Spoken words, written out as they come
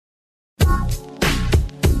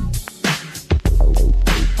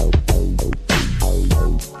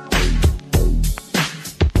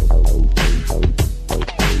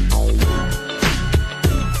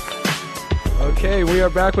we are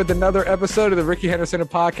back with another episode of the Ricky Henderson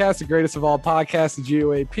podcast, the greatest of all podcasts, the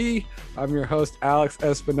GOAP. I'm your host, Alex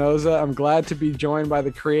Espinoza. I'm glad to be joined by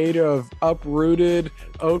the creator of Uprooted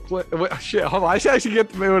Oakland. Wait, shit, hold on. I should actually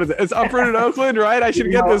get what is it? It's Uprooted Oakland, right? I should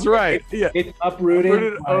get this right. It's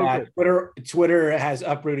Uprooted Oakland. Twitter has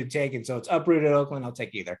Uprooted taken, so it's Uprooted Oakland. I'll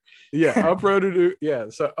take either. Yeah, Uprooted. Yeah,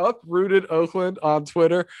 so Uprooted Oakland on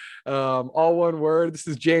Twitter, all one word. This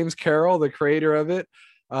is James Carroll, the creator of it.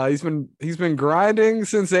 He's been grinding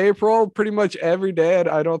since April, pretty much every day.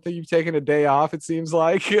 I don't think you've taken a day off. It seems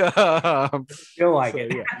like. Feel like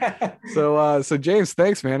it. Yeah. So James,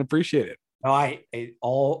 thanks, man. Appreciate it. No,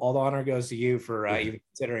 all the honor goes to you for even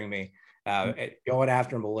considering me. Going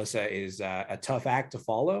after Melissa is a tough act to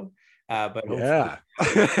follow, but yeah.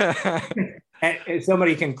 And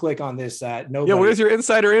somebody can click on this. Nobody. Yeah, where's your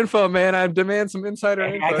insider info, man? I demand some insider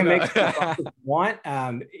info. I can make stuff up if you want.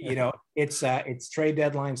 It's trade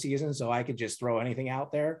deadline season, so I could just throw anything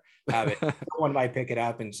out there. Someone might pick it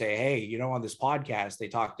up and say, "Hey, on this podcast they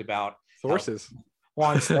talked about sources.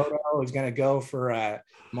 Juan Soto is going to go for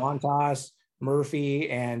Montas, Murphy,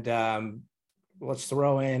 and let's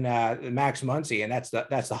throw in Max Muncy, and that's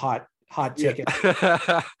the hot ticket."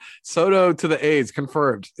 Yeah. Soto to the A's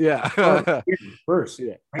confirmed. Yeah. First,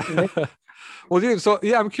 yeah. Well, dude, so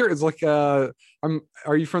yeah, I'm curious. Like, are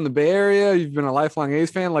you from the Bay Area? You've been a lifelong A's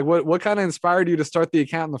fan. Like, what kind of inspired you to start the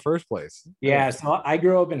account in the first place? Yeah, so I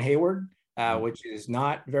grew up in Hayward, which is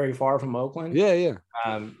not very far from Oakland. Yeah.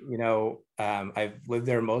 I've lived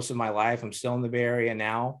there most of my life. I'm still in the Bay Area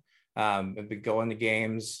now. I've been going to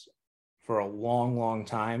games for a long, long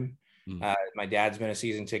time. My dad's been a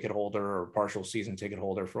season ticket holder or partial season ticket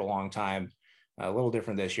holder for a long time. A little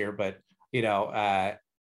different this year, but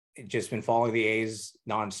just been following the A's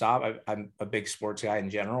nonstop. I'm a big sports guy in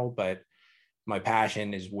general, but my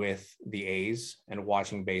passion is with the A's and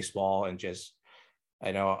watching baseball. And just,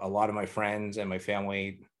 I know a lot of my friends and my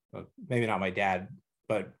family, maybe not my dad,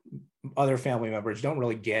 but other family members don't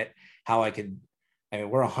really get how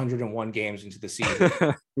we're 101 games into the season.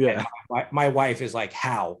 Yeah. My wife is like,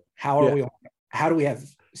 how do we have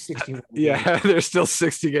 61 yeah games? There's still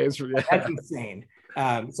 60 games for you. That's insane.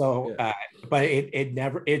 But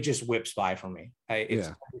it just whips by for me. Every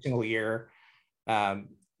single year. The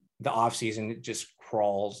off season, it just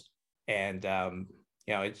crawls, and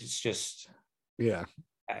it's just, I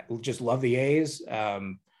just love the A's.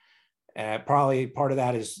 Probably part of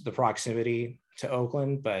that is the proximity to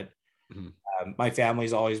Oakland, but my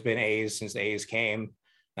family's always been A's since the A's came.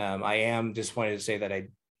 I am disappointed to say that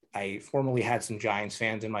I formerly had some Giants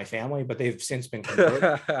fans in my family, but they've since been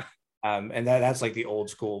converted. And that's like the old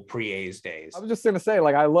school pre-A's days. I was just going to say,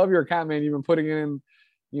 like, I love your account, man. You've been putting in,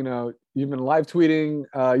 you've been live tweeting,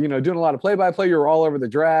 doing a lot of play-by-play. You were all over the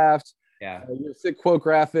draft. Yeah. You have sick quote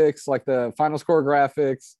graphics, like the final score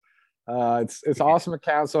graphics. It's awesome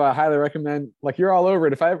account. So I highly recommend, like, you're all over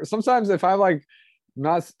it. If I like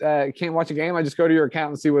not can't watch a game, I just go to your account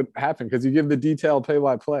and see what happened, because you give the detailed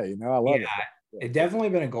play-by-play. I love it. It's definitely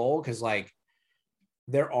been a goal, because like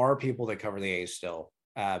there are people that cover the A's still,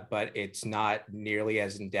 but it's not nearly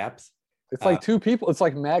as in depth. It's like two people. It's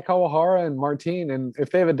like Matt Kawahara and Martin, and if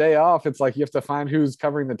they have a day off, it's like you have to find who's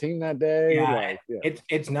covering the team that day.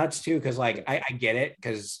 It's nuts too, because like I get it,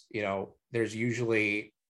 because there's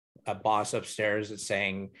usually a boss upstairs that's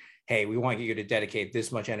saying, hey, we want you to dedicate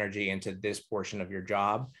this much energy into this portion of your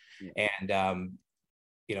job. And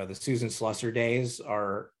the Susan Slusser days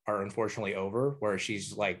are unfortunately over, where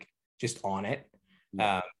she's like just on it.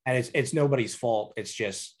 And it's nobody's fault. It's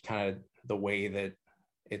just kind of the way that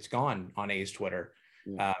it's gone on A's Twitter.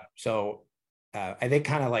 So I think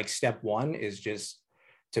kind of like step one is just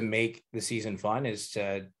to make the season fun, is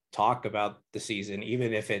to talk about the season,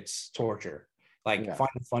 even if it's torture, find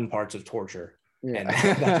the fun parts of torture. And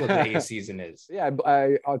that's what the A's season is.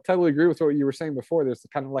 I totally agree with what you were saying before. There's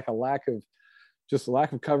kind of like a lack of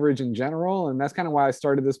coverage in general. And that's kind of why I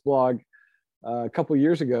started this blog a couple of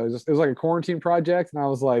years ago. It was like a quarantine project. And I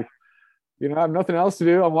was like, I have nothing else to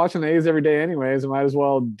do. I'm watching the A's every day anyways. I might as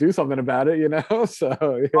well do something about it, So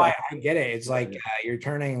I get it. It's like you're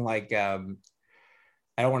turning like, I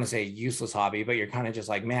don't want to say useless hobby, but you're kind of just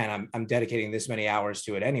like, man, I'm dedicating this many hours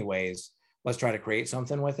to it anyways. Let's try to create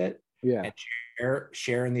something with it. And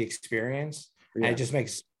share in the experience. And it just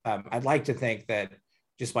makes, I'd like to think that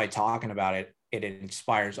just by talking about it, it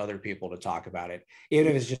inspires other people to talk about it. Even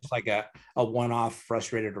if it's just like a one-off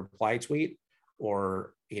frustrated reply tweet,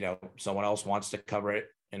 or, someone else wants to cover it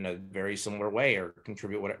in a very similar way or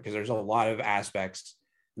contribute whatever, because there's a lot of aspects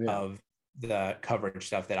of the coverage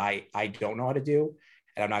stuff that I don't know how to do.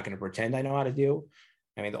 And I'm not going to pretend I know how to do.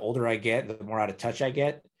 I mean, the older I get, the more out of touch I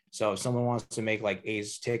get. So if someone wants to make like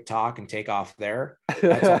A's TikTok and take off there,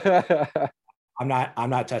 I'm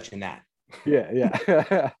not touching that.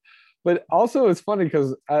 Yeah. But also it's funny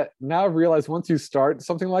because now I've realized once you start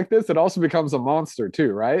something like this, it also becomes a monster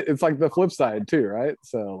too, right? It's like the flip side too, right?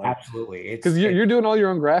 So like, absolutely, because you're doing all your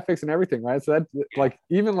own graphics and everything, right? So that like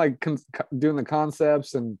even like doing the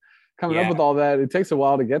concepts and coming up with all that, it takes a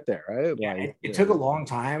while to get there, right? Like it took a long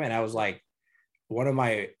time, and I was like, one of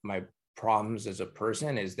my problems as a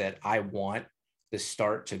person is that I want the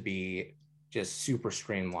start to be just super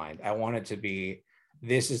streamlined. I want it to be,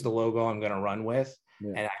 this is the logo I'm going to run with.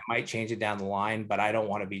 And I might change it down the line, but I don't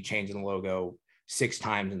want to be changing the logo 6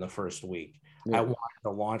 times in the first week. I want the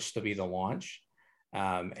launch to be the launch.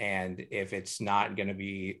 And if it's not going to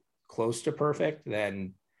be close to perfect,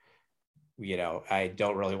 then, I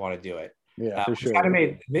don't really want to do it. Yeah, for sure. It's kind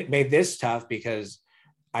of made this tough because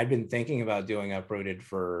I've been thinking about doing Uprooted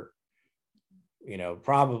for,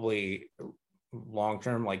 probably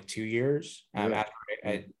long-term, like 2 years. After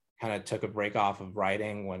I kind of took a break off of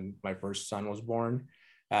writing when my first son was born.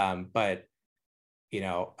 But,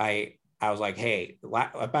 I was like, hey,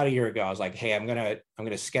 about a year ago, I was like, hey, I'm going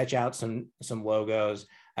to sketch out some logos.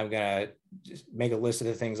 I'm going to just make a list of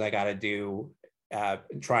the things I got to do,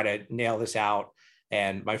 try to nail this out.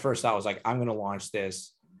 And my first thought was like, I'm going to launch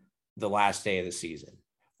this the last day of the season,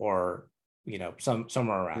 or,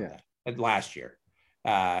 somewhere around that last year.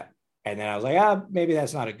 And then I was like, maybe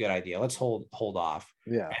that's not a good idea. Let's hold off.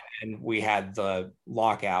 Yeah. And we had the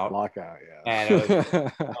lockout. Yeah. And it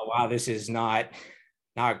was, oh, wow, this is not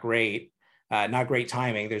great. Not great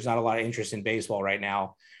timing. There's not a lot of interest in baseball right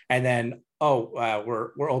now. And then,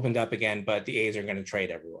 we're opened up again, but the A's are going to trade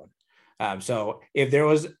everyone. So if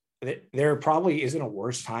there probably isn't a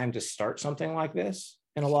worse time to start something like this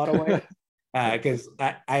in a lot of ways. Because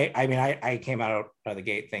I came out of the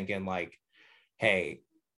gate thinking like, hey,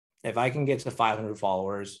 if I can get to 500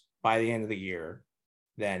 followers by the end of the year,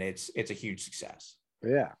 then it's a huge success.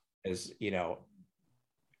 Yeah. Because,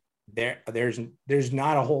 there's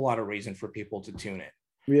not a whole lot of reason for people to tune in.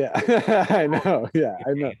 Yeah. I know. Yeah,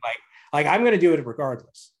 I know. Like I'm going to do it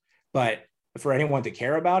regardless, but for anyone to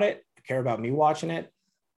care about me watching it,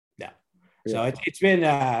 no. So it's been,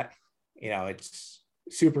 it's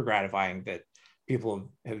super gratifying that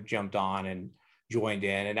people have jumped on and joined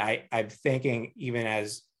in. And I'm thinking, even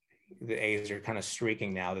as the A's are kind of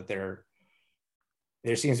streaking now, that there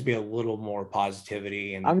seems to be a little more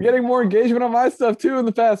positivity. And I'm getting more engagement on my stuff too in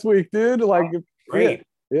the past week, dude. Like, great.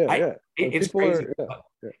 Yeah. It's crazy.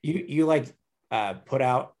 You like put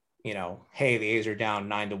out, hey, the A's are down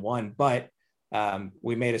 9-1, but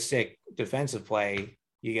we made a sick defensive play.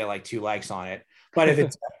 You get like 2 likes on it. But if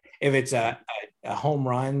it's a home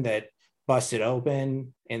run that busted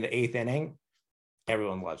open in the 8th inning,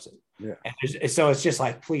 everyone loves it. Yeah. And so it's just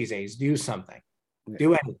like, please, A's, do something.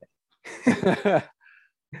 Do anything.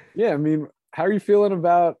 Yeah, I mean, how are you feeling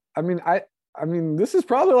about? I mean, this is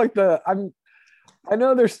probably like I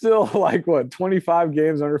know they're still like 25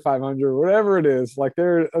 games under 500, whatever it is. Like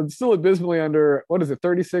they're still abysmally under, what is it,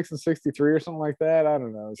 36 and 63 or something like that. I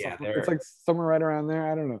don't know. It's like somewhere right around there.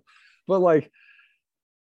 I don't know, but like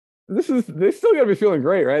they still got to be feeling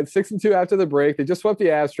great, right? 6-2 after the break. They just swept the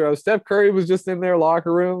Astros. Steph Curry was just in their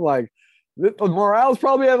locker room, like. The morale's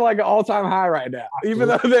probably at like an all-time high right now, even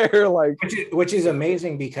though they're like, which is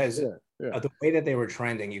amazing because of the way that they were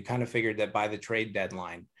trending. You kind of figured that by the trade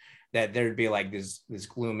deadline, that there'd be like this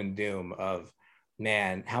gloom and doom of,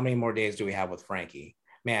 man, how many more days do we have with Frankie?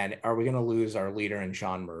 Man, are we going to lose our leader in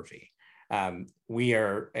Sean Murphy? We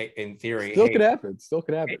are, in theory, still could happen.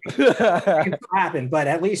 It could happen, but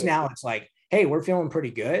at least now it's like, hey, we're feeling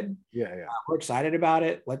pretty good. Yeah. We're excited about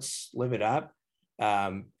it. Let's live it up.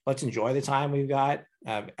 Let's enjoy the time we've got.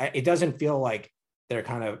 It doesn't feel like they're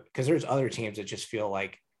kind of, because there's other teams that just feel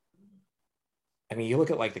like, I mean, you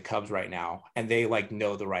look at like the Cubs right now and they like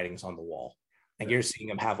know the writing's on the wall. And you're seeing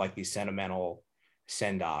them have like these sentimental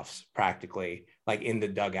send-offs practically like in the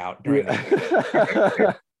dugout during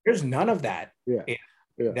the there's none of that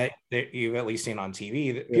that you've at least seen on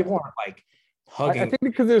TV. People aren't like hugging. I think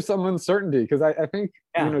because there's some uncertainty, because I think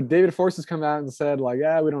David Force has come out and said like,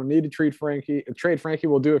 we don't need to trade Frankie.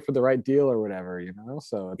 We'll do it for the right deal or whatever,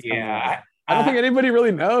 So it's I don't think anybody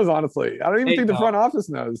really knows, honestly. I don't even think the front office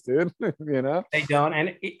knows, dude. They don't,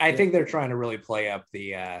 and I think they're trying to really play up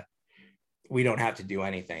the we don't have to do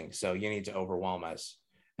anything, so you need to overwhelm us.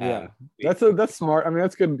 That's smart. I mean,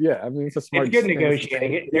 that's good. Yeah, I mean, it's a smart. It's good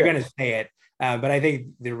negotiating. They're going to say it, but I think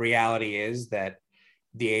the reality is that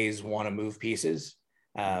the A's want to move pieces.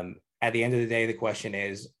 At the end of the day, the question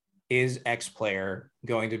is X player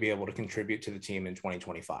going to be able to contribute to the team in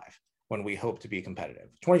 2025? when we hope to be competitive.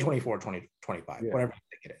 2024, 2025, whatever you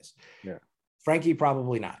think it is. Yeah. Frankie,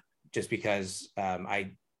 probably not, just because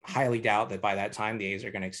I highly doubt that by that time the A's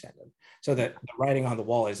are going to extend him. So the writing on the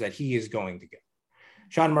wall is that he is going to go.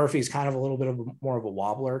 Sean Murphy is kind of a little bit more of a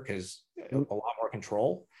wobbler because a lot more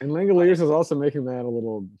control. And Langoliers is also making that a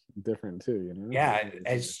little different too, you know? Yeah,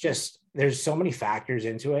 it's just, there's so many factors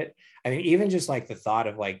into it. I mean, even just like the thought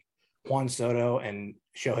of like Juan Soto and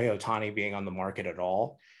Shohei Ohtani being on the market at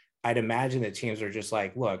all, I'd imagine that teams are just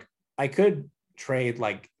like, look, I could trade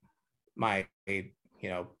like my,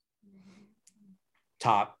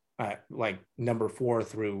 top like number 4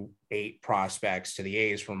 through 8 prospects to the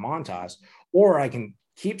A's from Montas, or I can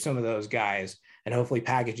keep some of those guys and hopefully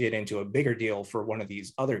package it into a bigger deal for one of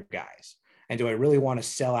these other guys. And do I really want to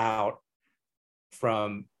sell out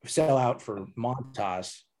for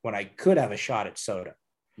Montas when I could have a shot at Soto?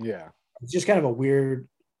 Yeah. It's just kind of a weird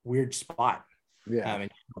spot. Yeah.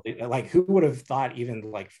 Like who would have thought even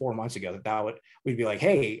like 4 months ago that we'd be like,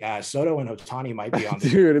 hey, Soto and Ohtani might be on the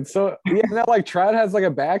dude. It's so that like Trout has like a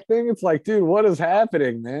back thing. It's like, dude, what is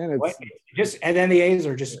happening, man? It's and then the A's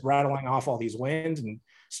are just rattling off all these wins and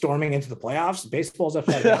storming into the playoffs. Baseball's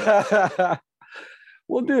upside down.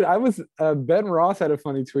 Well, dude, I was Ben Ross had a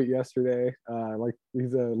funny tweet yesterday. Like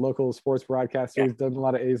he's a local sports broadcaster. He's done a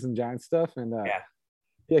lot of A's and Giants stuff, and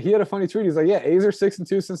yeah, he had a funny tweet. He's like, yeah, A's are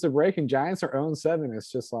 6-2 since the break, and Giants are 0-7. It's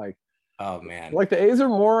just like, oh man, like the A's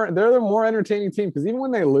are they're the more entertaining team because even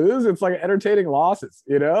when they lose, it's like entertaining losses.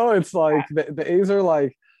 You know, it's like the A's are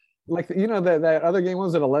like that other game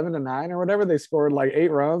was at 11-9 or whatever. They scored like 8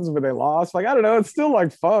 runs, but they lost. Like I don't know, it's still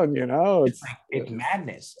like fun. You know, it's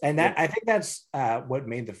madness, and that I think that's what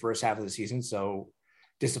made the first half of the season so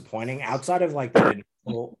disappointing. Outside of like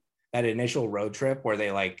that initial road trip where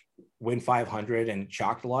they like win 500 and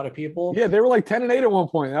shocked a lot of people. Yeah, they were like 10-8 at one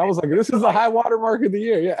point. I was like, this is the high water mark of the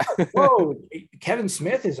year. Yeah. Whoa, Kevin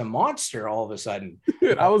Smith is a monster all of a sudden.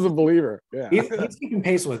 Dude, I was a believer. Yeah. He's keeping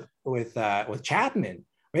pace with Chapman.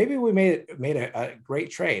 Maybe we made a great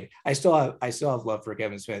trade. I still have love for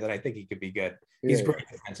Kevin Smith, and I think he could be good. He's great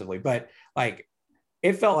defensively, but like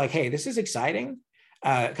it felt like, hey, this is exciting.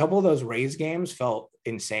 A couple of those Rays games felt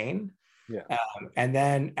insane. Yeah. And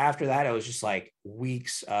then after that, it was just like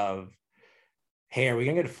weeks of, hey, are we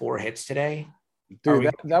gonna get 4 hits today? Dude,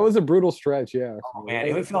 that was a brutal stretch. Yeah. Oh man,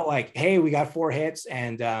 it felt like, hey, we got 4 hits,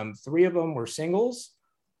 and 3 of them were singles.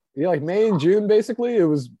 Yeah, like May and June, basically. It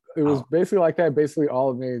was basically like that. Basically, all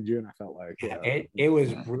of May and June, I felt like. Yeah. It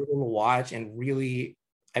was brutal to watch, and really,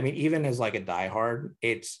 I mean, even as like a diehard,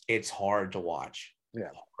 it's hard to watch. Yeah,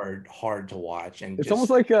 hard to watch, and it's almost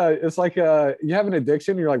like you have an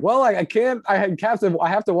addiction. You're like, well, I have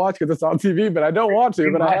to watch because it's on TV, but I don't want to.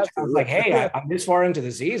 But I have to. Like, hey, I'm this far into the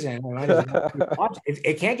season,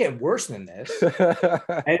 it can't get worse than this.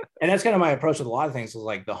 and that's kind of my approach with a lot of things. Is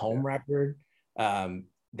like the home record.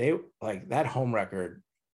 They like that home record,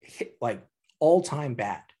 hit like all-time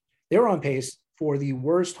bad. They were on pace for the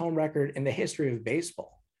worst home record in the history of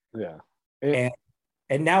baseball. Yeah,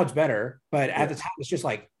 and now it's better, but at the time it's just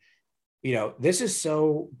like, this is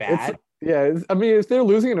so bad. I mean, if they're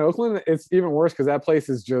losing in Oakland, it's even worse because that place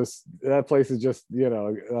is just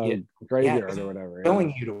graveyard or whatever.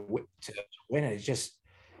 Telling you to win it is just,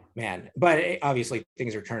 man. But obviously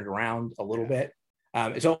things are turned around a little bit.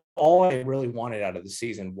 So all I really wanted out of the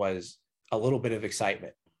season was a little bit of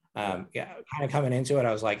excitement. Kind of coming into it,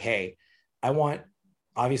 I was like, hey, I want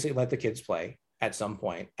obviously let the kids play at some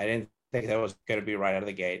point. I didn't think that was going to be right out of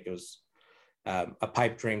the gate. It was a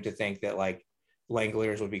pipe dream to think that like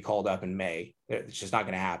Langoliers would be called up in May. It's just not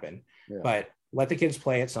going to happen. Yeah. But let the kids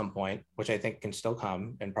play at some point, which I think can still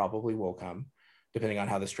come and probably will come, depending on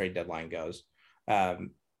how this trade deadline goes.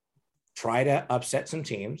 Try to upset some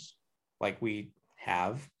teams like we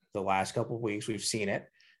have the last couple of weeks. We've seen it.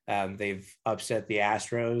 They've upset the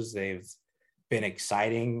Astros. They've been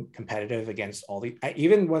exciting, competitive against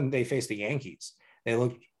even when they faced the Yankees, they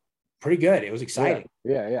looked pretty good. It was exciting.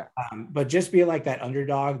 Yeah. But just be like that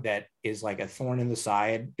underdog that is like a thorn in the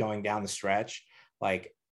side going down the stretch.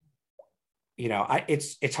 Like,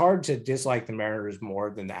 it's hard to dislike the Mariners more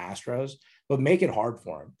than the Astros, but make it hard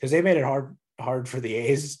for them because they made it hard for the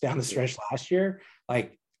A's down the stretch last year.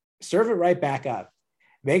 Like, serve it right back up.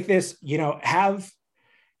 Make this,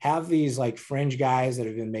 have these like fringe guys that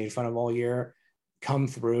have been made fun of all year come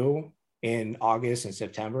through in August and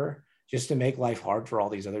September just to make life hard for all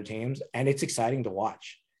these other teams. And it's exciting to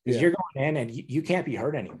watch because you're going in and you can't be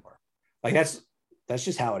hurt anymore. Like that's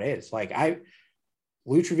just how it is. Like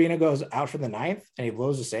Lou Trevino goes out for the 9th and he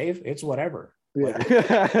blows a save. It's whatever. Yeah.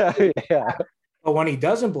 But when he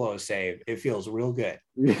doesn't blow a save, it feels real good.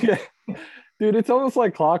 Yeah. Dude, it's almost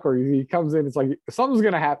like clockwork. He comes in, it's like something's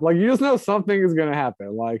gonna happen. Like you just know something is gonna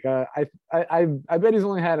happen. Like I bet he's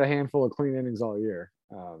only had a handful of clean innings all year.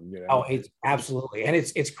 You Oh, know. it's absolutely, and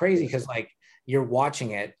it's crazy because like you're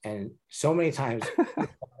watching it, and so many times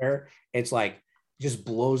it's like just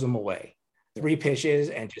blows them away. 3 pitches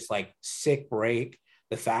and just like sick break.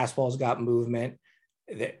 The fastball's got movement.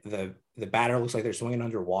 The batter looks like they're swinging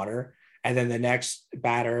underwater, and then the next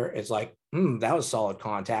batter is like, that was solid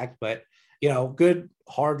contact, but good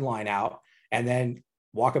hard line out, and then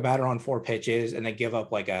walk a batter on 4 pitches, and then give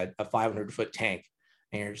up like a 500-foot tank.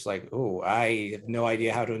 And you're just like, oh, I have no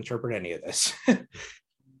idea how to interpret any of this.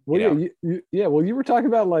 Well, yeah. Well, you were talking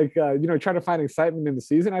about like trying to find excitement in the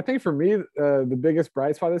season. I think for me, the biggest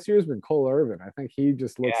bright spot this year has been Cole Irvin. I think he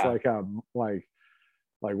just looks like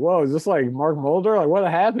whoa, is this like Mark Mulder? Like what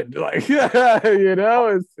happened? Like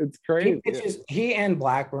it's crazy. He and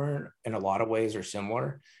Blackburn in a lot of ways are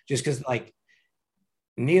similar, just because like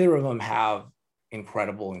neither of them have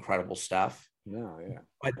incredible stuff. No, yeah.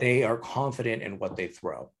 But they are confident in what they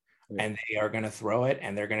throw. Yeah. And they are going to throw it,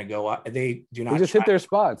 and they're going to go up. They do not just hit their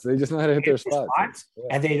spots. They just know how to hit their spots. Yeah.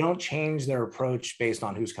 And they don't change their approach based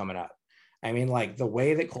on who's coming up. I mean, like the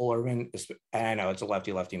way that Cole Irvin, and I know it's a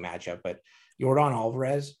lefty-lefty matchup, but Yordan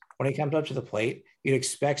Alvarez, when he comes up to the plate, you'd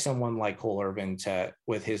expect someone like Cole Irvin to,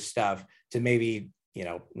 with his stuff, to maybe,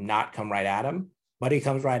 not come right at him, but he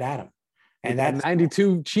comes right at him. And that's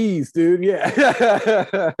 92 cheese, dude. Yeah.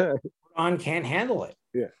 Yordan can't handle it.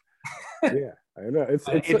 Yeah. Yeah. I know.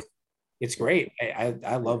 It's great.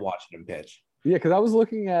 I love watching him pitch. Yeah, because I was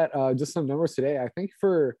looking at just some numbers today. I think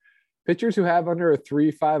for pitchers who have under a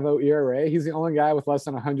 3.50 ERA, he's the only guy with less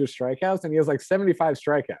than 100 strikeouts, and he has like 75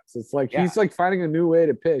 strikeouts. It's like he's like finding a new way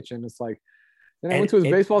to pitch, and it's like. Then I went to his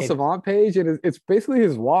baseball savant page, and it's basically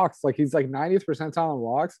his walks. Like he's like 90th percentile in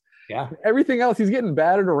walks. Yeah. Everything else, he's getting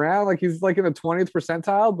batted around. Like he's like in the 20th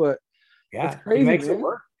percentile, but yeah, it's crazy. He makes it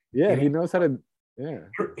work. Yeah, he knows how to. Yeah,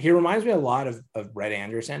 he reminds me a lot of Brett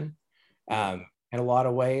Anderson, in a lot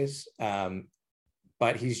of ways.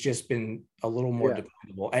 But he's just been a little more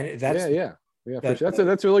dependable, and that's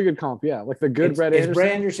that's a really good comp. Yeah, like the good Brett Anderson.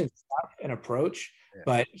 Brett Anderson's an approach,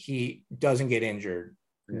 but he doesn't get injured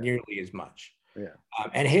nearly as much. Yeah,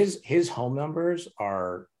 and his home numbers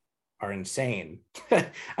are insane.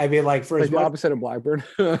 I mean, like for like the opposite of Blackburn.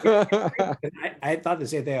 I thought the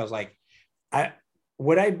same thing. I was like,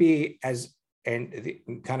 would I be as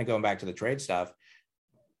kind of going back to the trade stuff?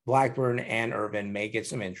 Blackburn and Irvin may get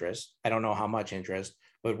some interest. I don't know how much interest,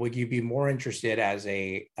 but would you be more interested as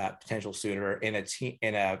a potential suitor in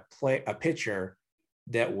a pitcher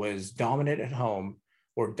that was dominant at home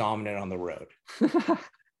or dominant on the road?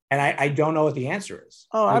 And I don't know what the answer is.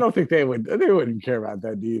 Oh, I don't think they wouldn't care about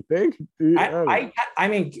that. Do you think? I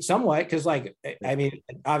mean, somewhat, because like, I mean,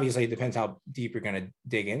 obviously it depends how deep you're going to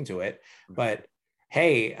dig into it, but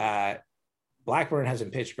hey, Blackburn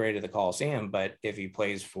hasn't pitched great at the Coliseum, but if he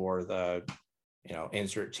plays for the,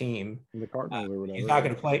 insert team, the Cardinals or whatever, he's not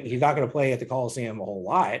going to play. He's not going to play at the Coliseum a whole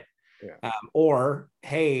lot. Yeah. Or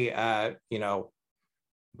hey,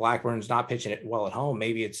 Blackburn's not pitching it well at home.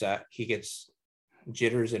 Maybe it's he gets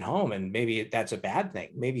jitters at home, and maybe that's a bad thing.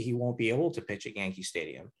 Maybe he won't be able to pitch at Yankee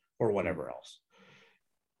Stadium or whatever else.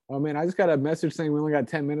 Oh man, I just got a message saying we only got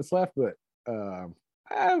 10 minutes left, but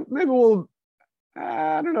maybe we'll.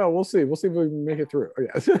 I don't know. We'll see. We'll see if we can make it through.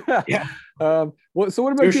 Yes. Yeah. So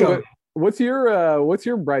what about you? What's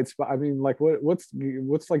your bright spot? I mean, like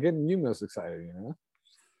what's like getting you most excited?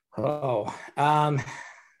 Oh,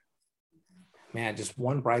 man, just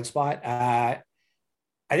one bright spot. I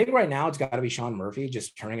think right now it's got to be Sean Murphy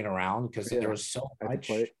just turning it around, because there was so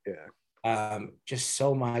much, just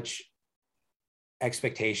so much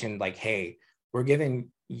expectation. Like, hey, we're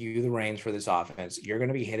giving you the reins for this offense. You're going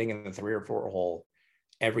to be hitting in the 3 or 4 hole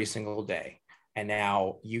every single day. And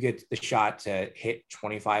now you get the shot to hit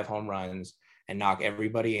 25 home runs and knock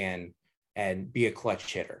everybody in and be a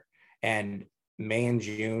clutch hitter. And May and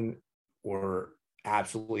June were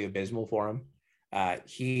absolutely abysmal for him.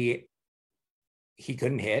 He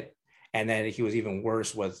couldn't hit. And then he was even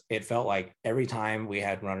worse with, it felt like every time we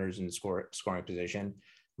had runners in scoring position,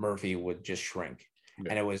 Murphy would just shrink.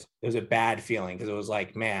 Yeah. And it was a bad feeling, because it was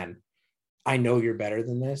like, man, I know you're better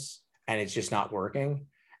than this, and it's just not working.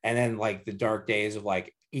 And then like the dark days of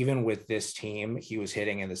like, even with this team, he was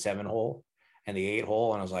hitting in the 7 hole and the 8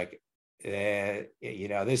 hole. And I was like, this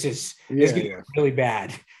is really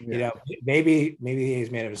bad. Yeah. Maybe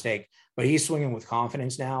he's made a mistake, but he's swinging with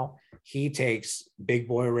confidence now. He takes big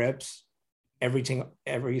boy rips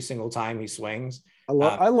every single time he swings.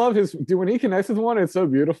 I love his dude when he connects with one. It's so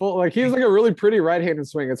beautiful. Like he's like a really pretty right-handed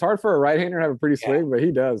swing. It's hard for a right-hander to have a pretty swing, but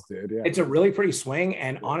he does, dude. Yeah, it's a really pretty swing.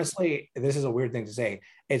 And honestly, this is a weird thing to say.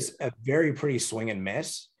 It's a very pretty swing and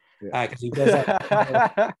miss because he does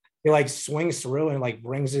that. He like swings through and like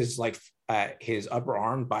brings his his upper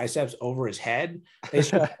arm biceps over his head.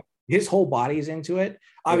 His whole body's into it.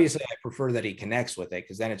 Obviously, I prefer that he connects with it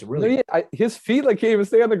because then it's really his feet like can't even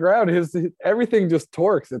stay on the ground. His everything just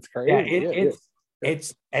torques. It's crazy.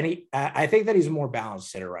 I think that he's a more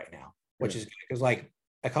balanced hitter right now, which is good because like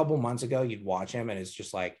a couple months ago, you'd watch him and it's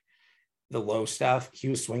just like the low stuff. He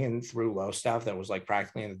was swinging through low stuff that was like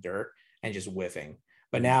practically in the dirt and just whiffing.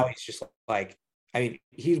 But now he's just like, I mean,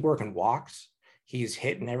 he's working walks. He's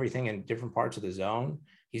hitting everything in different parts of the zone.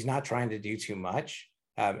 He's not trying to do too much.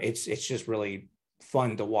 It's just really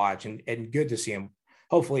fun to watch and good to see him.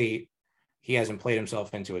 Hopefully he hasn't played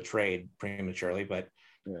himself into a trade prematurely, but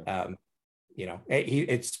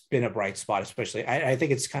it's been a bright spot, especially. I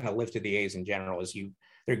think it's kind of lifted the A's in general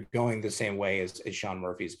they're going the same way as Sean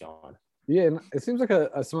Murphy's going. Yeah, and it seems like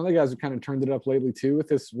some other guys have kind of turned it up lately too with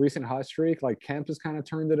this recent hot streak. Like Kemp has kind of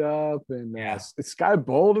turned it up, and Skye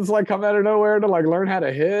Bolt has like come out of nowhere to like learn how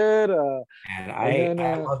to hit. And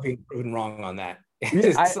I love being proven wrong on that.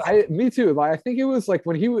 Me too. Like I think it was like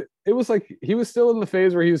when he was still in the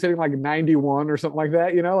phase where he was hitting like 91 or something like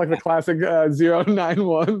that. You know, like the classic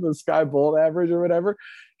 0.91, the Skye Bolt average or whatever.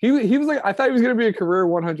 He was like, I thought he was going to be a career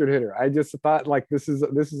 100 hitter. I just thought like this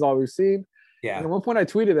is all we've seen. Yeah. And at one point I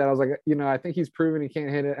tweeted that I was like, I think he's proven he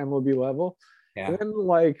can't hit at MLB level. Yeah. And then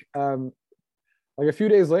like a few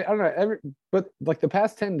days later, I don't know, but like the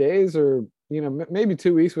past 10 days or maybe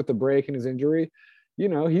 2 weeks with the break and his injury,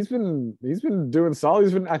 he's been doing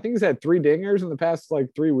solid. I think he's had 3 dingers in the past like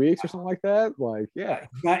 3 weeks or something like that. Like, yeah,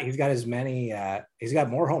 he's got as many. He's got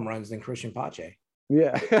more home runs than Christian Pache.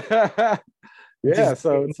 Yeah, yeah.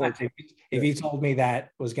 So it's like if you told me that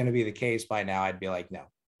was going to be the case by now, I'd be like, no.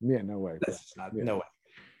 Yeah, no way. No way.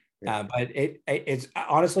 Yeah. But it's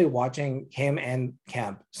honestly watching him and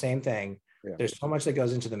Kemp, same thing. Yeah. There's so much that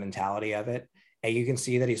goes into the mentality of it, and you can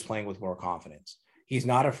see that he's playing with more confidence. He's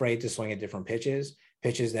not afraid to swing at different pitches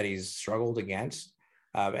that he's struggled against.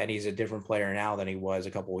 And he's a different player now than he was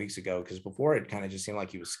a couple of weeks ago. Because before it kind of just seemed like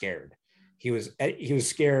he was scared. He was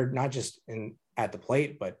scared, not just at the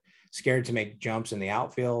plate, but scared to make jumps in the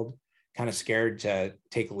outfield, kind of scared to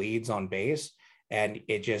take leads on base. And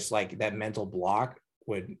it just like that mental block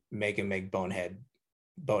would make him make boneheaded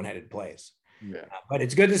plays. Yeah. But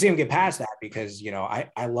it's good to see him get past that because,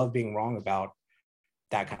 I love being wrong about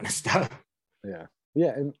that kind of stuff. Yeah.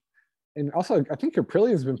 Yeah. And also, I think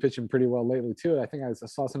Caprilli's been pitching pretty well lately too. I think I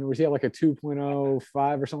saw some numbers. He had like a 2.05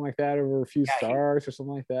 or something like that over a few starts or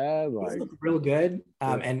something like that. Like real good.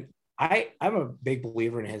 And I'm a big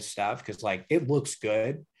believer in his stuff because like it looks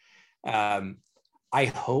good. I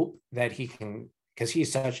hope that he can, because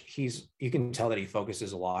you can tell that he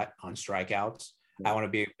focuses a lot on strikeouts. I want to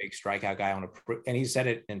be a big strikeout guy. And he said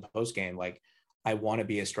it in post game, like, I want to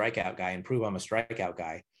be a strikeout guy and prove I'm a strikeout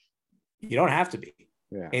guy. You don't have to be.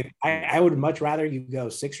 Yeah. I would much rather you go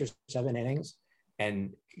 6 or 7 innings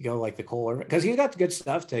and go like the Cole Irvin, because he's got good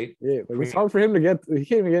stuff to. Yeah, like it's hard for him to get. He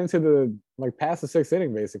can't even get into the past the 6th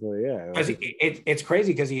inning, basically. Yeah, it's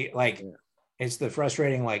crazy because he it's the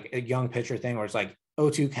frustrating like a young pitcher thing where it's like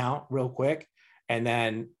 0-2 count real quick, and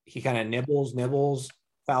then he kind of nibbles,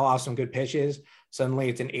 foul off some good pitches. Suddenly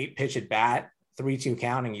it's an 8-pitch at bat, 3-2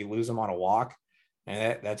 count, and you lose him on a walk,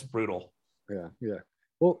 and that's brutal. Yeah.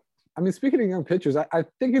 Well, I mean, speaking of young pitchers, I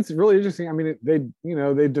think it's really interesting. I mean,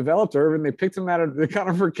 they developed Irvin. They picked him they got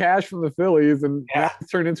him for cash from the Phillies, and now he's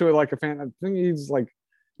turned into like a fan. I think he's like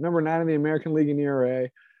number 9 in the American League in ERA.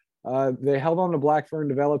 They held on to Blackburn,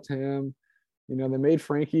 developed him. They made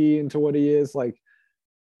Frankie into what he is. Like,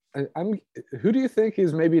 who do you think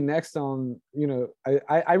is maybe next on?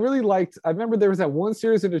 I really liked. I remember there was that one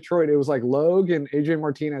series in Detroit. It was like Logue and Adrian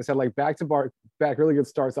Martinez had like back really good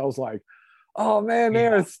starts. I was like, oh man, they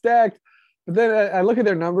are stacked. But then I look at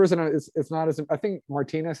their numbers and it's not as. I think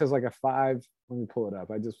Martinez has like a 5. Let me pull it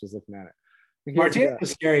up. I just was looking at it. Martinez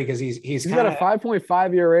is scary because he's got a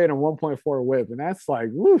 5.5 ERA and a 1.4 WHIP, and that's like,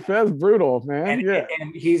 woof, that's brutal, man.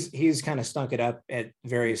 And he's kind of stunk it up at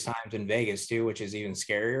various times in Vegas too, which is even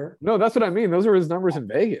scarier. No, that's what I mean. Those are his numbers in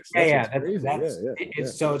Vegas.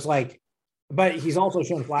 So it's like, but he's also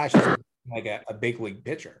shown flashes of like a big league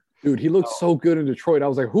pitcher. Dude, he looked so good in Detroit. I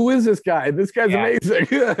was like, who is this guy? This guy's amazing.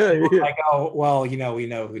 Like, oh, well, we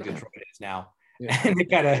know who Detroit is now. And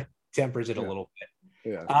it kind of tempers it a little bit.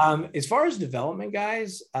 Yeah. As far as development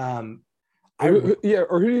guys, I Yeah,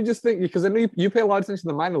 or who do you just think? Because I know you pay a lot of attention to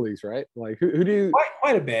the minor leagues, right? Like who do you?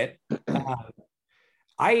 quite a bit.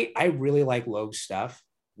 I really like Logue's stuff.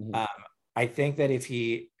 Mhm. I think that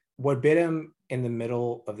what bit him in the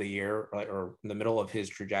middle of the year, or in the middle of his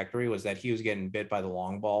trajectory, was that he was getting bit by the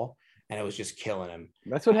long ball, and it was just killing him.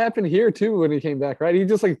 That's what happened here too when he came back, right? He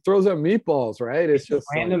just like throws out meatballs, right? It's just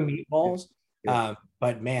random like, meatballs. yeah.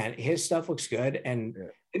 But man, his stuff looks good, and Yeah.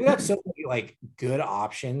 they've got so many like good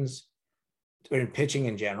options in pitching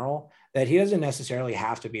in general that he doesn't necessarily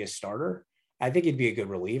have to be a starter. I think he'd be a good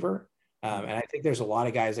reliever, and I think there's a lot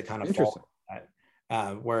of guys that kind of fall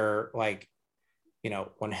that, where like,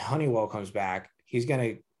 when Honeywell comes back, he's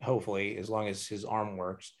gonna, hopefully, as long as his arm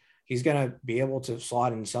works, he's gonna be able to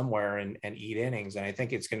slot in somewhere and eat innings, and I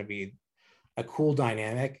think it's going to be a cool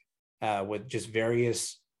dynamic with just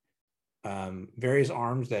various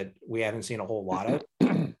arms that we haven't seen a whole lot of.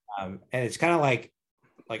 And it's kind of like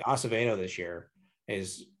Acevedo this year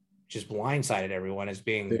is just blindsided everyone as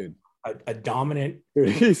being a dominant. Dude,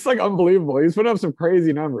 he's like unbelievable. He's putting up some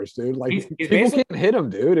crazy numbers, dude. Like he's people can't hit him,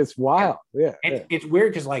 dude. It's wild. Yeah. It's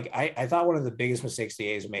weird because like I thought one of the biggest mistakes the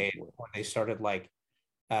A's made when they started like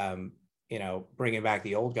bringing back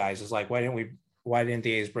the old guys is like, why didn't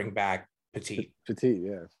the A's bring back Petit?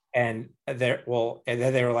 Yeah. And then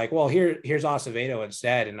they were like, well, here's Acevedo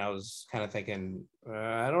instead. And I was kind of thinking,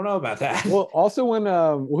 I don't know about that. Well, also when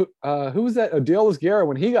who was that? Adelis Guerra,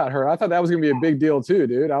 when he got hurt, I thought that was gonna be a big deal too,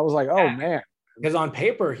 dude. I was like, oh man, because on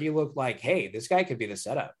paper he looked like, hey, this guy could be the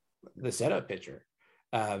setup pitcher.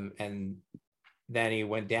 And then he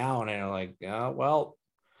went down, and I'm like, oh, well,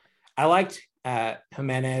 I liked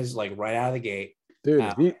Jimenez like right out of the gate. Dude,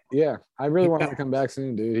 I really want him to come back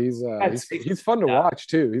soon, dude. He's fun to watch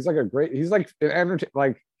too. He's like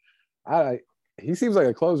he seems like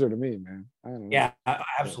a closer to me, man. I don't know. Yeah,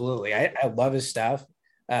 absolutely. I love his stuff.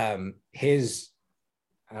 I don't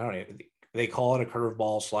know, they call it a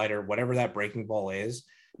curveball, slider, whatever that breaking ball is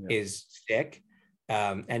thick.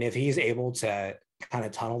 And if he's able to kind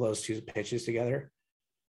of tunnel those two pitches together,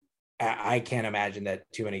 I can't imagine that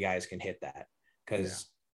too many guys can hit that, because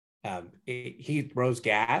he throws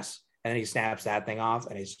gas and then he snaps that thing off,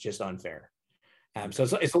 and it's just unfair. So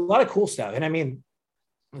it's a lot of cool stuff. And I mean,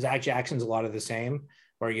 Zach Jackson's a lot of the same,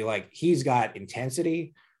 where he's got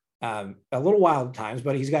intensity, a little wild at times,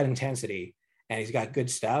 but he's got intensity and he's got good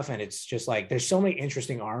stuff. And it's just like, there's so many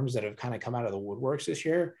interesting arms that have kind of come out of the woodworks this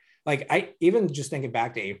year. Like, I even just thinking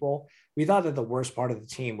back to April, we thought that the worst part of the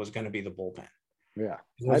team was going to be the bullpen. Yeah.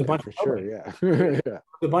 It was a bunch of sure. Yeah.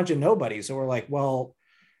 A bunch of nobodies. So we're like, well,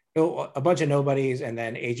 a bunch of nobodies, and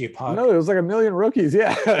then AJ Puk. No, it was like a million rookies.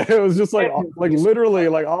 Yeah, it was just like literally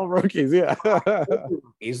like all rookies. Yeah,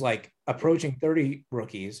 he's like approaching 30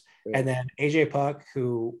 rookies, and then AJ Puk,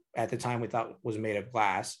 who at the time we thought was made of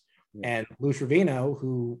glass, and Lou Trevino,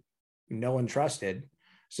 who no one trusted.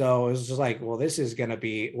 So it was just like, well, this is going to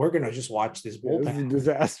be, we're going to just watch this bullpen. This is a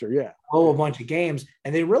disaster. Yeah, blow a bunch of games,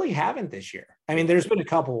 and they really haven't this year. I mean, there's been a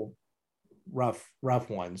couple rough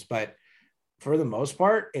ones, but for the most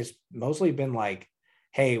part, it's mostly been like,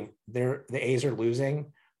 hey, the A's are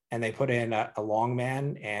losing, and they put in a long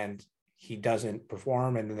man, and he doesn't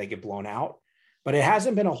perform, and then they get blown out. But it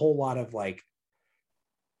hasn't been a whole lot of like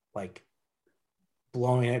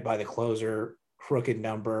blowing it by the closer, crooked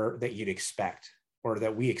number that you'd expect, or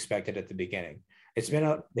that we expected at the beginning. It's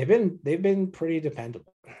been they've been pretty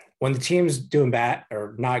dependable. When the team's doing bad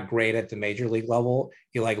or not great at the major league level,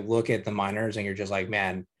 you like look at the minors and you're just like,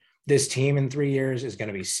 man, this team in 3 years is going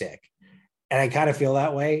to be sick. And I kind of feel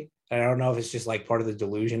that way. I don't know if it's just like part of the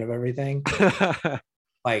delusion of everything.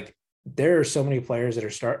 Like, there are so many players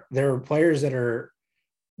there are players that are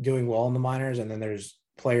doing well in the minors, and then there's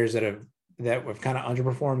players that have kind of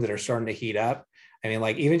underperformed that are starting to heat up. I mean,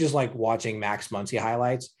 like, even just like watching Max Muncy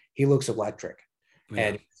highlights, he looks electric. Yeah.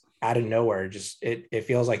 And out of nowhere, just it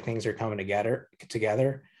feels like things are coming together.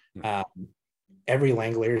 Every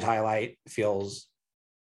Langeliers highlight feels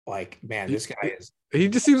like, man, this guy is. He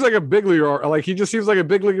just seems like a big leaguer. Like, he just seems like a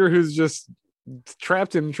big leaguer who's just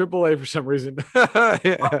trapped in AAA for some reason.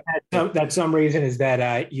 That some reason is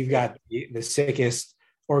that you've got the sickest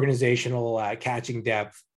organizational catching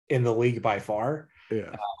depth in the league by far.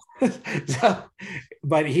 Yeah.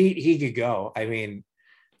 But he could go. I mean,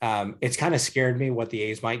 it's kind of scared me what the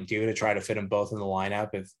A's might do to try to fit them both in the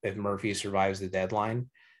lineup if Murphy survives the deadline.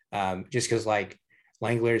 Just because like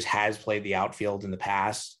Langeliers has played the outfield in the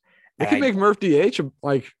past. They can make Murph DH,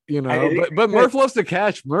 like, but Murph loves to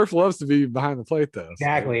catch. Murph loves to be behind the plate, though.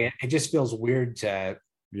 Exactly. So. It just feels weird to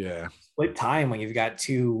split time when you've got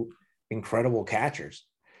two incredible catchers.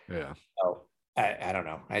 Yeah. So I don't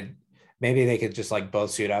know. maybe they could just like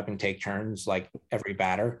both suit up and take turns like every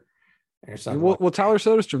batter or something. Well, Tyler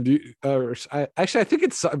Soderstrom. Do you? I think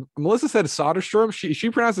it's Melissa said Soderstrom. She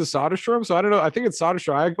pronounces Soderstrom, so I don't know. I think it's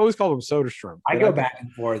Soderstrom. I always call him Soderstrom. I go back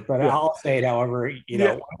and forth, but I'll say it however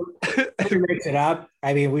who makes it up.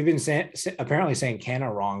 I mean, we've been apparently saying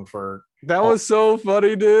Canna wrong for. That was so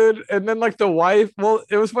funny, dude. And then like the wife, well,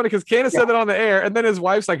 it was funny because Canna said that on the air, and then his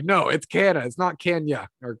wife's like, "No, it's Canna. It's not Kenya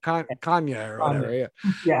or Kanya or whatever."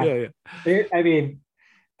 Yeah. I mean,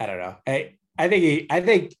 I don't know. I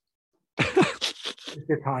think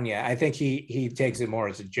Mr. Kanye, I think he takes it more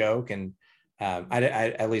as a joke, and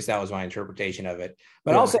I at least that was my interpretation of it.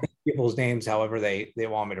 But I'll say people's names however they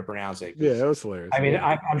want me to pronounce it. Yeah, that was hilarious. I mean,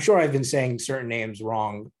 I'm sure I've been saying certain names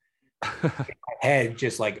wrong in my head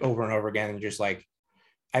just like over and over again, and just like,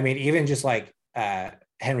 I mean, even just like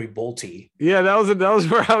Henry Bolte. Yeah, that was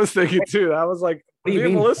where I was thinking too. I was like,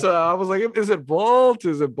 Melissa, I was like, is it Bolt?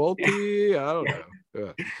 Is it Bolte? I don't know.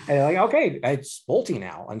 Yeah. And like, okay, it's Bolte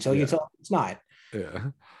now until you tell them it's not.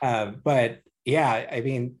 Yeah. But yeah, I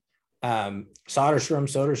mean,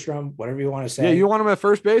 Soderstrom, whatever you want to say. Yeah, you want him at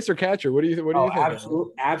first base or catcher? What do you think?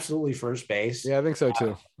 Absolutely first base. Yeah, I think so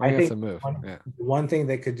too. I think one thing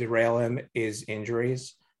that could derail him is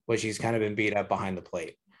injuries, which he's kind of been beat up behind the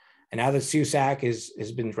plate. And now that Susac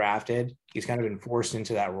has been drafted, he's kind of been forced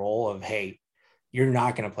into that role of, hey, you're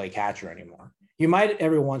not going to play catcher anymore. You might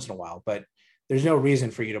every once in a while, but there's no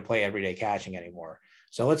reason for you to play everyday catching anymore.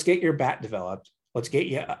 So let's get your bat developed. Let's get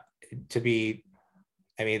you to be,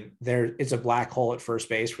 I mean, it's a black hole at first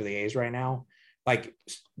base for the A's right now. Like,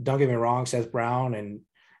 don't get me wrong, Seth Brown and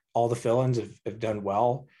all the fill-ins have done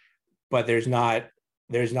well, but there's not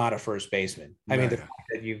a first baseman. I mean, the fact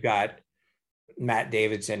that you've got Matt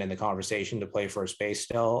Davidson in the conversation to play first base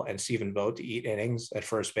still, and Stephen Vogt to eat innings at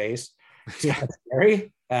first base. It's kind of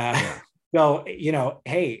scary. So,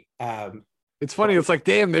 hey, it's funny. It's like,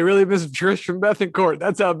 damn, they really miss Tristan Bethancourt.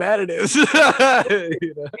 That's how bad it is.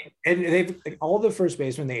 And they've all the first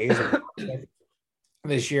basemen the A's are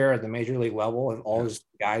this year at the major league level, and all those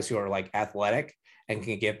guys who are like athletic and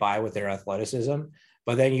can get by with their athleticism.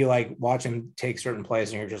 But then you like watch them take certain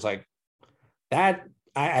plays, and you're just like, that.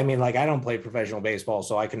 I mean, like, I don't play professional baseball,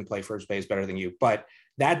 so I can play first base better than you. But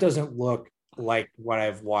that doesn't look like what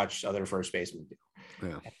I've watched other first basemen do.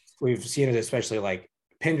 Yeah. We've seen it, especially like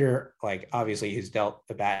Pinder, like obviously he's dealt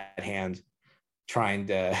a bad hand trying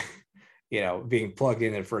to, being plugged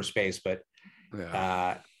in at first base, but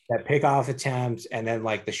that pickoff attempt and then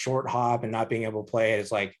like the short hop and not being able to play it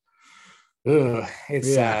is like,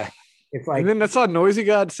 it's like, and then that's how Noisy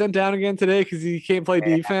got sent down again today because he can't play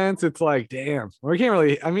defense. It's like, damn, well, he can't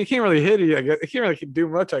really hit it. I guess he can't really do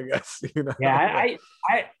much, I guess. Yeah,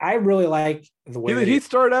 I really like the way he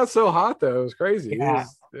started out so hot though. It was crazy. Yeah.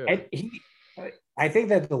 I think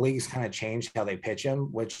that the league's kind of changed how they pitch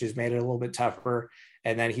him, which has made it a little bit tougher.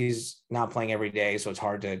 And then he's not playing every day, so it's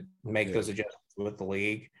hard to make those adjustments with the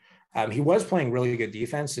league. He was playing really good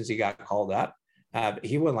defense since he got called up.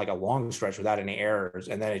 He went like a long stretch without any errors,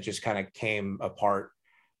 and then it just kind of came apart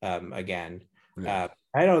again. I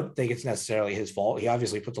don't think it's necessarily his fault. He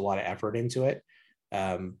obviously puts a lot of effort into it,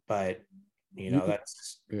 but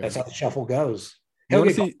that's how the shuffle goes. Do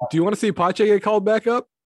you want to see Pache get called back up?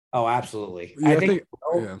 Oh, absolutely. Yeah, I think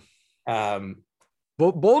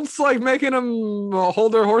Bolt's like making them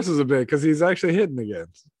hold their horses a bit because he's actually hitting again.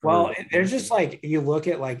 Well, there's just like, you look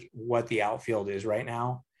at like what the outfield is right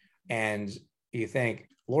now, and you think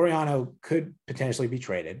Laureano could potentially be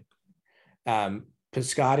traded.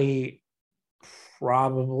 Piscotty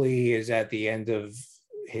probably is at the end of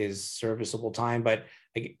his serviceable time, but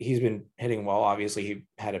like, he's been hitting well. Obviously, he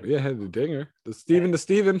had had the dinger. The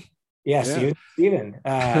Steven. Yeah, Steven.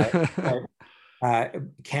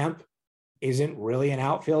 Kemp isn't really an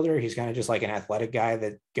outfielder. He's kind of just like an athletic guy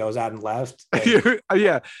that goes out and left.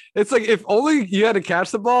 Yeah. It's like, if only you had to catch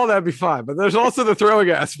the ball, that'd be fine. But there's also the throwing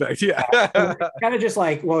aspect. Yeah. Kind of just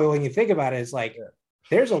like, well, when you think about it, it's like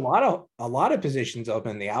there's a lot of positions open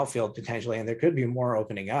in the outfield potentially, and there could be more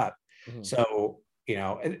opening up. Mm-hmm. So,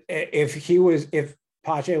 if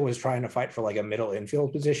Pache was trying to fight for like a middle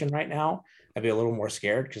infield position right now, I'd be a little more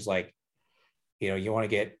scared because, like, you want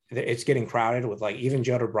to it's getting crowded with like even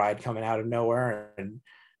Joe DeBride coming out of nowhere and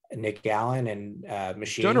Nick Gallen and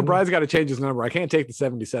Machine. Joe DeBride's got to change his number. I can't take the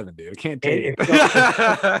 77, dude. I can't take it.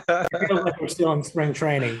 It feels like we're still in spring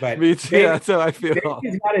training, but me too. That's how I feel.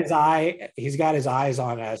 He's got his eyes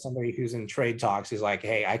on somebody who's in trade talks. He's like,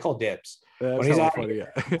 hey, I call dibs. That's when he's out, funny.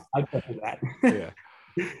 Yeah. I'll go for that. Yeah,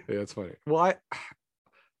 it's funny. Well,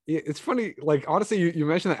 It's funny, like honestly, you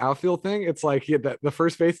mentioned the outfield thing. It's like the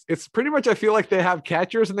first base. It's pretty much I feel like they have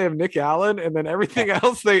catchers and they have Nick Allen, and then everything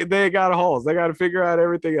else they got holes. They got to figure out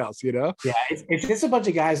everything else, you know. Yeah, it's just a bunch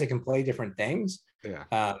of guys that can play different things.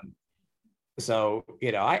 Yeah. So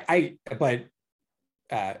you know, but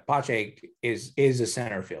Pache is a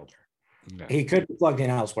center fielder. Yeah. He could be plugged in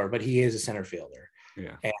elsewhere, but he is a center fielder.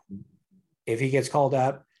 Yeah. And if he gets called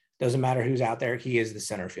up, doesn't matter who's out there, he is the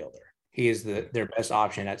center fielder. He is their best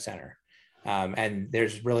option at center. And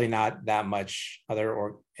there's really not that much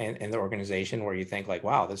other in the organization where you think like,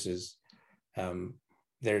 wow, this is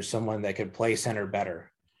there's someone that could play center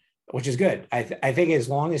better, which is good. I think as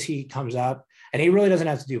long as he comes up, and he really doesn't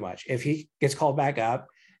have to do much. If he gets called back up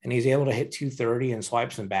and he's able to hit 230 and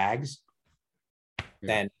swipe some bags,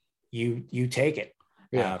 then you take it.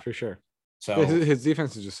 Yeah, for sure. So his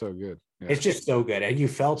defense is just so good. Yeah. It's just so good. And you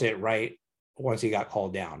felt it right once he got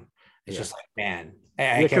called down. It's just like, man.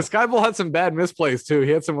 Because Skybull had some bad misplays too. He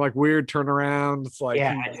had some like weird turnarounds. Like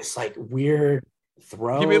just like weird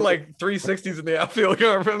throw. He made like 360s in the outfield.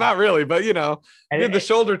 Not really, but you know, did the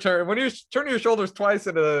shoulder turn. When you're turning your shoulders twice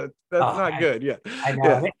that's not good. Yeah. I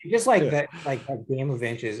know. Just like that, like that game of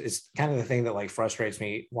inches is kind of the thing that like frustrates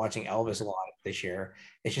me watching Elvis a lot this year.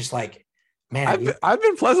 It's just like, man, I've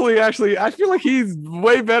been pleasantly actually. I feel like he's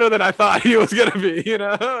way better than I thought he was gonna be. You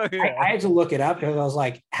know, I had to look it up because I was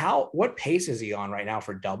like, what pace is he on right now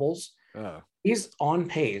for doubles? Oh. He's on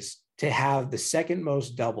pace to have the second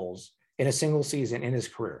most doubles in a single season in his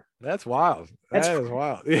career. That's wild. That is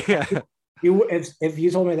wild. Yeah. If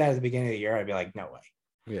you told me that at the beginning of the year, I'd be like, no way.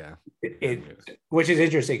 Yeah. Which is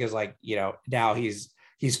interesting because like, you know, now he's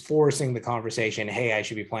forcing the conversation. Hey, I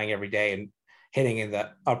should be playing every day and hitting in the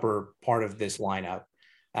upper part of this lineup,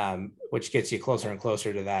 which gets you closer and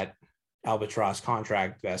closer to that albatross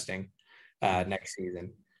contract vesting next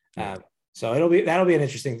season. So that'll be an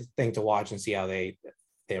interesting thing to watch and see how they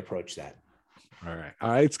approach that. All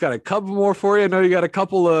right. It's got a couple more for you. I know you got a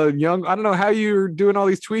couple of young. I don't know how you're doing all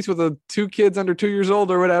these tweets with the 2 kids under 2 years old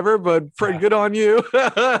or whatever, but pretty good on you.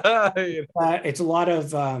 It's a lot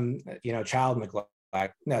of child neglect.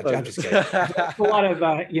 No, I'm just kidding. It's a lot of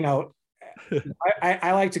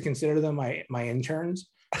I like to consider them my interns.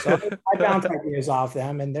 So I bounce ideas off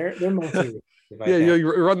them, and they're mostly. Yeah, you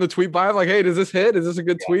run the tweet by them like, hey, does this hit? Is this a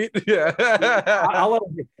good tweet? Yeah. I'll let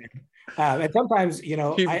them get and sometimes, you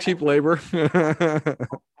know, cheap labor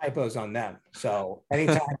typos on them. So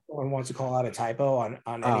anytime someone wants to call out a typo on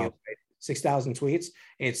any of 6,000 tweets,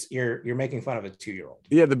 it's you're making fun of a 2-year-old.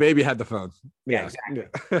 Yeah, the baby had the phone. Yeah, exactly.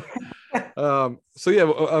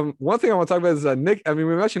 So one thing I want to talk about is Nick. I mean,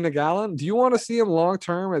 we mentioned Nick Allen. Do you want to see him long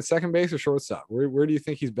term at second base or shortstop? Where do you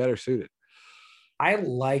think he's better suited? I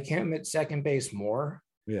like him at second base more.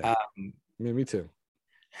 Yeah, me too.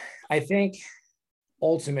 I think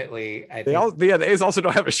ultimately, the A's also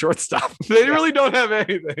don't have a shortstop. They really don't have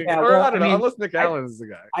anything. Yeah, I don't know, unless Nick Allen is the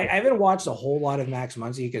guy. I haven't watched a whole lot of Max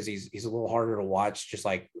Muncy because he's a little harder to watch, just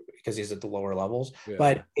like because he's at the lower levels. Yeah.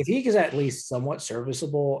 But if he is at least somewhat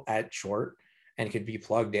serviceable at short and could be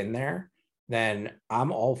plugged in there, then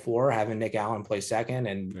I'm all for having Nick Allen play second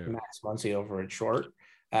and Max Muncy over at short.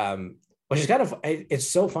 Which is kind of, it's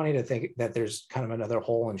so funny to think that there's kind of another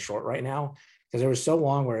hole in short right now, because there was so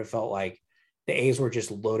long where it felt like the A's were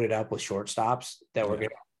just loaded up with shortstops that were going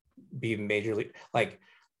to be majorly like.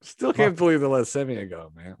 Still can't believe they let Semien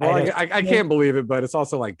go, man. Well, I can't believe it, but it's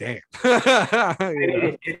also like, damn.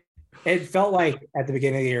 It felt like at the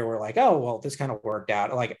beginning of the year, we're like, oh, well, this kind of worked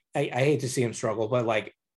out. Like, I hate to see him struggle, but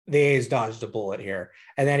like the A's dodged a bullet here.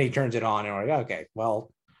 And then he turns it on and we're like, okay,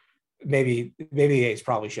 well, maybe the A's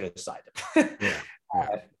probably should have decided.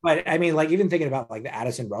 But I mean, like even thinking about like the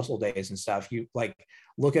Addison Russell days and stuff, you like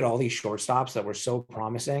look at all these shortstops that were so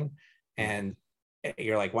promising, and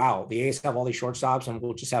you're like, wow, the A's have all these shortstops, and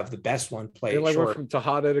we'll just have the best one play. Like went from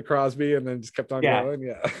Tejada to Crosby, and then just kept on going.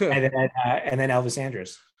 Yeah, and then Elvis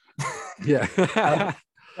Andrus. Yeah.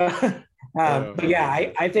 But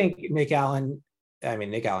yeah, I think Nick Allen. I mean,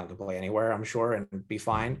 Nick Allen can play anywhere, I'm sure, and be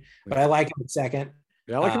fine. But I like him at second.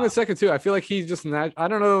 Yeah, I like him at second too. I feel like he's just not. I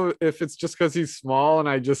don't know if it's just because he's small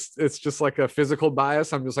and it's just like a physical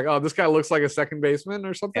bias. I'm just like, oh, this guy looks like a second baseman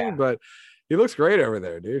or something, but he looks great over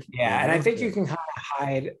there, dude. Yeah, and I think you can kind of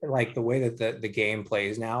hide like the way that the game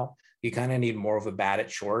plays now. You kind of need more of a bat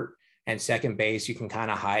at short, and second base. You can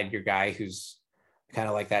kind of hide your guy who's kind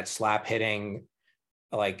of like that slap hitting,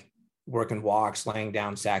 like working walks, laying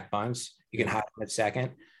down sack bunts. You can hide him at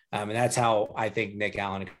second, and that's how I think Nick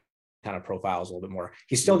Allen kind of profiles a little bit more.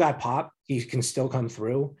 He's still got pop. He can still come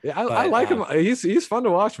through. Yeah, I like him. He's fun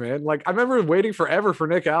to watch, man. Like I remember waiting forever for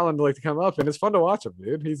Nick Allen to come up, and it's fun to watch him,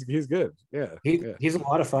 dude. He's good. Yeah, he's a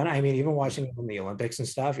lot of fun. I mean, even watching him in the Olympics and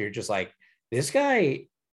stuff, you're just like, this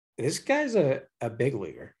guy's a big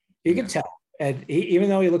leaguer. You can tell, and even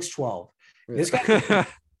though he looks 12, this guy.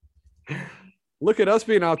 Look at us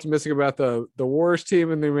being optimistic about the worst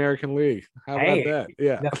team in the American League. How about that?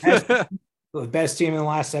 Yeah, the best team in the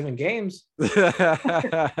last 7 games. So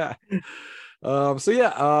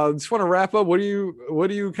yeah, just want to wrap up. What are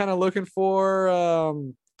you kind of looking for?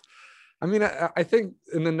 I mean, I think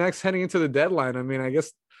in the next heading into the deadline, I mean, I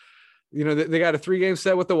guess, you know, they got a 3-game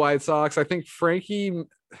set with the White Sox. I think Frankie,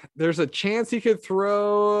 there's a chance he could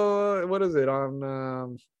throw, what is it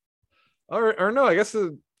on, or no, I guess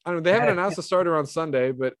I don't know. They haven't announced the starter on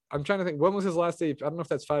Sunday, but I'm trying to think, when was his last day? I don't know if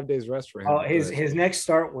that's 5 days rest for him. Oh, his next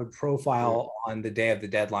start would profile on the day of the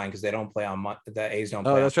deadline because they don't play on the A's don't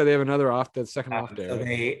play. Oh, that's right. They have another second off day. So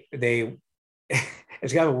right? they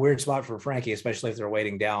it's got a weird spot for Frankie, especially if they're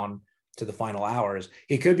waiting down to the final hours.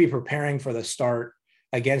 He could be preparing for the start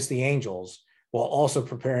against the Angels while also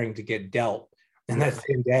preparing to get dealt in that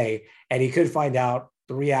same day. And he could find out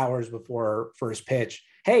 3 hours before first pitch,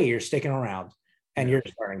 hey, you're sticking around. And you're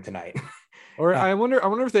starting tonight. Or I wonder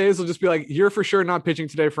if the A's will just be like, you're for sure not pitching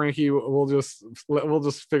today, Frankie. We'll just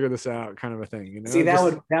figure this out, kind of a thing. You know, see,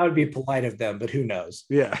 that would be polite of them, but who knows?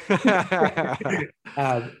 Yeah. But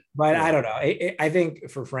I don't know. I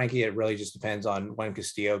think for Frankie, it really just depends on when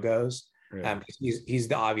Castillo goes. Yeah. He's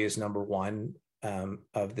the obvious number one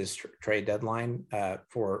of this trade deadline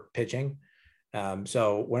for pitching.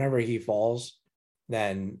 So whenever he falls,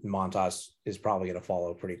 then Montas is probably going to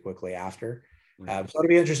follow pretty quickly after. So it'll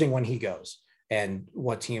be interesting when he goes and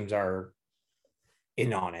what teams are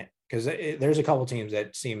in on it, because there's a couple teams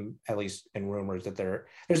that seem, at least in rumors, that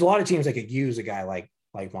there's a lot of teams that could use a guy like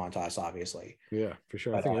Montas, obviously. Yeah, for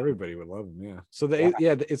sure. But I think everybody would love him. Yeah. So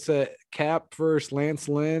it's a Cap versus Lance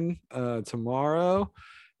Lynn tomorrow.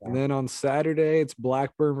 Yeah. And then on Saturday, it's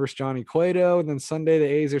Blackburn versus Johnny Cueto. And then Sunday, the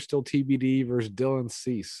A's are still TBD versus Dylan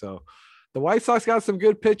Cease. So the White Sox got some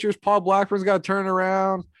good pitchers. Paul Blackburn's got to turn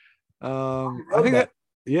around. I think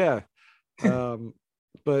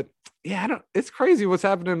but yeah, it's crazy what's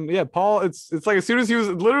happening. Yeah, Paul, it's like as soon as he was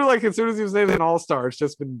named an all-star, it's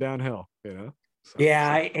just been downhill, you know? So,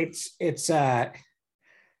 it's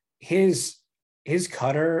his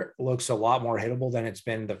cutter looks a lot more hittable than it's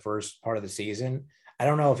been the first part of the season. I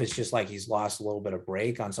don't know if it's just like he's lost a little bit of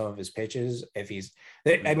break on some of his pitches. I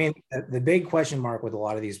mean, the big question mark with a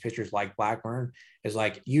lot of these pitchers like Blackburn is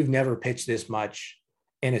like, you've never pitched this much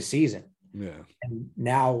in a season. Yeah. And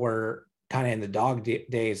now we're kind of in the dog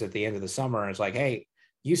days at the end of the summer. And it's like, hey,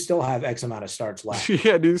 you still have X amount of starts left.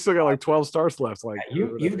 Yeah, dude, you still got like 12 starts left. Like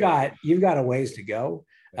you've got a ways to go.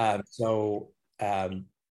 So can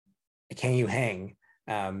you hang?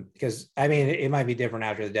 Because I mean, it might be different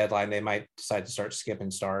after the deadline. They might decide to start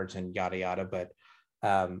skipping starts and yada yada. But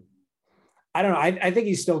I don't know. I think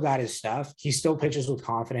he's still got his stuff. He still pitches with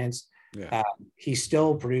confidence. Yeah. He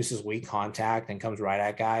still produces weak contact and comes right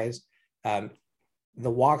at guys. The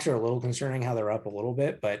walks are a little concerning how they're up a little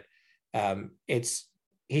bit, but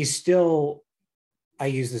he's still, I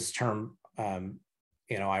use this term,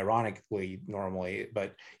 ironically normally,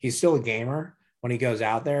 but he's still a gamer. When he goes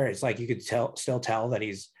out there, it's like you could still tell that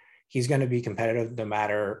he's going to be competitive no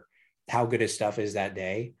matter how good his stuff is that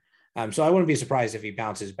day. So I wouldn't be surprised if he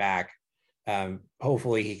bounces back.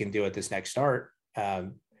 Hopefully he can do it this next start.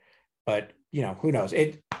 But you know, who knows?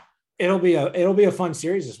 It'll be a fun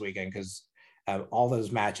series this weekend because all those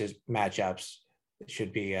matchups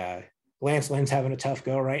should be. Lance Lynn's having a tough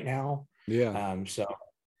go right now. Yeah.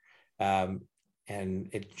 And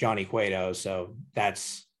it's Johnny Cueto, so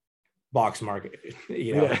that's box market.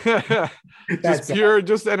 You know, yeah. That's pure,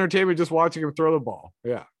 just entertainment, just watching him throw the ball.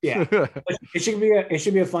 Yeah. Yeah. It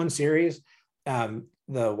should be a fun series. The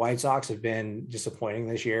White Sox have been disappointing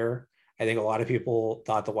this year. I think a lot of people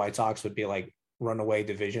thought the White Sox would be like runaway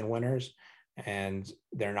division winners, and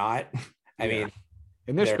they're not. I mean,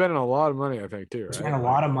 and they're spending a lot of money, I think, too. Right? Spending a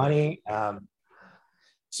lot of money.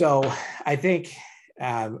 So I think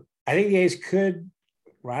the A's could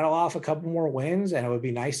rattle off a couple more wins, and it would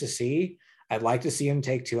be nice to see. I'd like to see him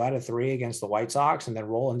take 2 out of 3 against the White Sox and then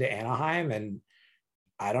roll into Anaheim. And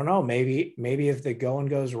I don't know, maybe if the going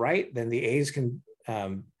goes right, then the A's could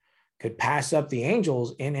pass up the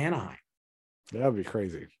Angels in Anaheim. That would be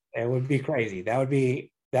crazy. It would be crazy. That would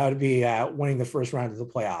be winning the first round of the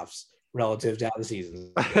playoffs relative to how the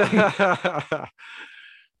season.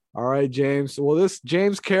 All right, James. Well, this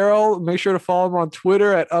James Carroll, make sure to follow him on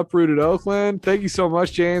Twitter at Uprooted Oakland. Thank you so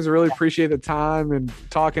much, James. I really appreciate the time and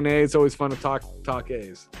talking A's. It's always fun to talk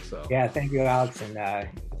A's. So yeah, thank you, Alex, and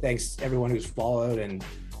thanks everyone who's followed and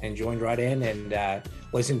joined right in and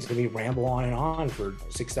listened to me ramble on and on for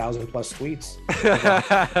 6,000 plus tweets.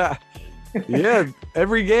 Yeah,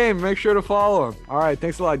 every game. Make sure to follow him. All right,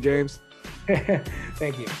 thanks a lot, James.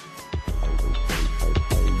 Thank you.